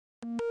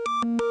Guys,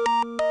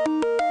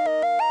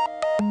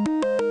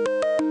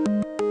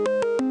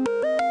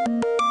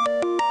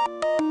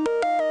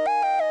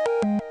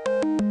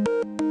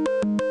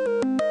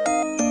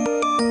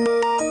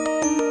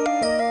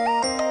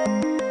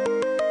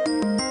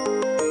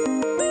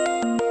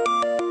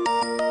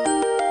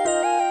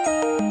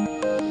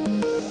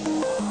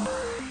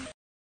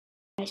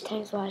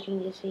 thanks for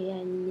watching this video,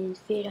 and in this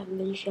video I'm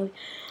going to show you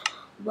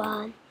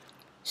one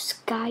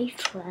sky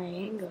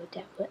triangle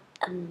that will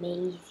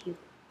amaze you.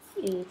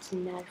 It's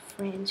not a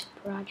French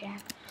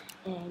project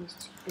and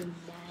it's super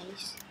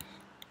nice.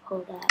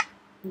 Hold up,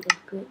 I'm going to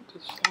put the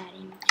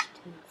settings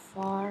to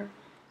far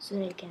so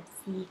that you can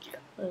see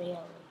clearly.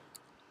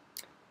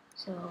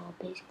 So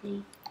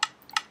basically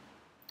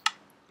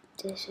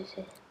this is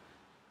it.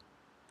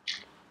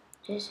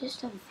 This is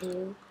the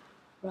view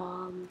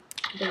from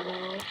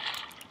below.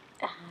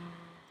 As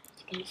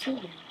you can see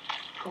now,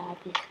 that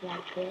is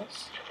like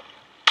this.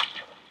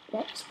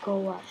 Let's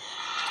go up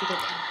to the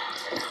top.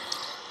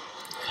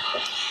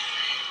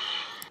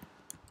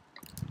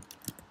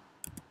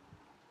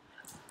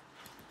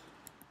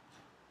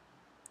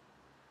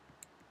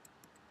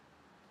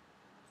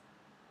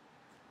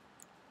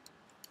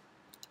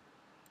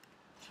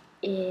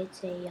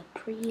 It's a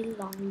pretty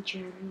long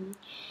journey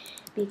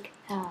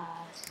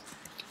because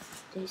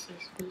this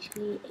is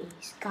basically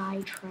a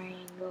sky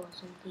triangle or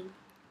something.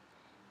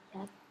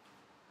 Yep.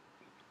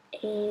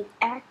 It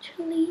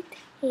actually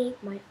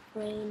take my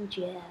friend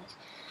just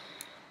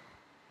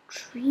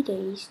 3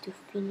 days to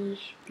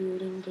finish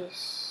building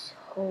this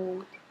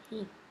whole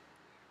thing.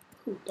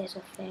 Ooh, there's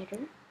a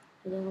feather.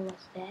 I don't know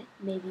what's that.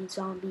 Maybe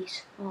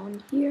zombies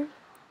spawn here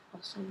or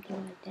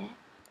something like that.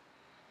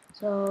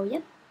 So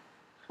yep,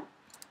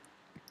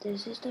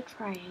 this is the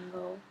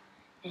triangle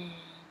and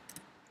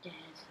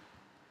there's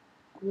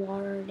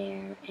water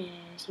there, and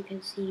as you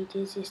can see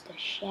this is the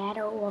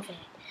shadow of it.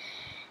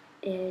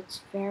 It's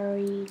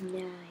very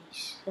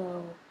nice,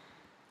 so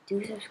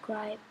do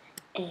subscribe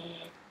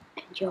and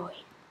enjoy.